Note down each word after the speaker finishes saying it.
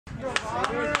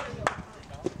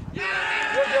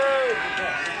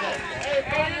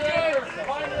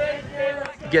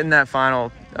Getting that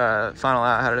final out,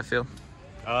 how did it feel?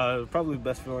 Probably the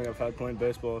best feeling I've had playing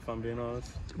baseball, if I'm being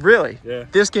honest. Really? Yeah.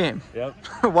 This game? Yep.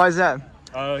 Why is that?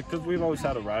 Because we've always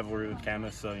had a rivalry with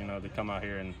Camas, so, you know, to come out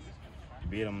here and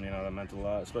beat them, you know, that meant a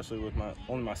lot, especially with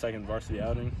only my second varsity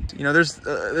outing. You know, there's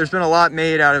been a lot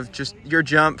made out of just your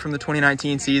jump from the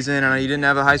 2019 season. I know you didn't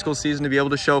have a high school season to be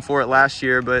able to show for it last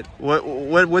year, but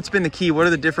what's been the key? What are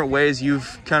the different ways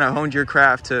you've kind of honed your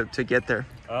craft to get there?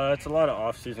 It's a lot of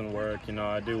off-season work. You know,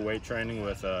 I do weight training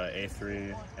with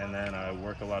A3, and then I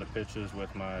work a lot of pitches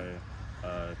with my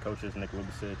coaches, Nick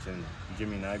Lubicic and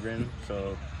Jimmy Nagrin.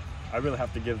 So I really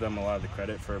have to give them a lot of the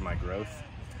credit for my growth,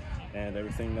 and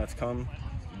everything that's come,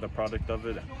 the product of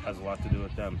it has a lot to do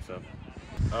with them. So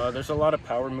there's a lot of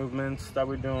power movements that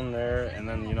we're doing there, and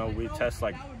then, you know, we test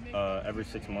like every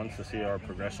 6 months to see our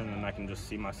progression, and I can just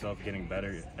see myself getting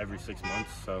better every 6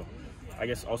 months. So I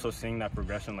guess also seeing that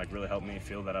progression like really helped me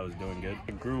feel that I was doing good.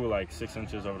 I grew like 6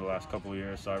 inches over the last couple of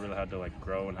years, so I really had to like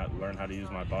grow and learn how to use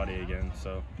my body again.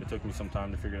 So it took me some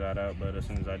time to figure that out, but as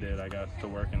soon as I did, I got to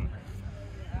work. And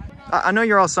I know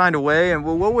you're all signed away, and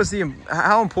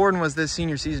how important was this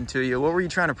senior season to you? What were you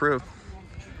trying to prove?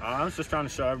 I was just trying to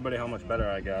show everybody how much better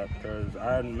I got, because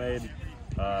I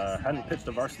hadn't pitched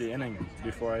a varsity inning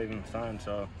before I even signed.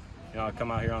 So, you know, I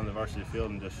come out here on the varsity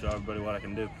field and just show everybody what I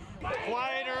can do.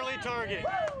 Quiet early target.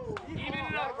 Even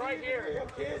it up right here.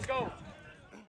 Let's go.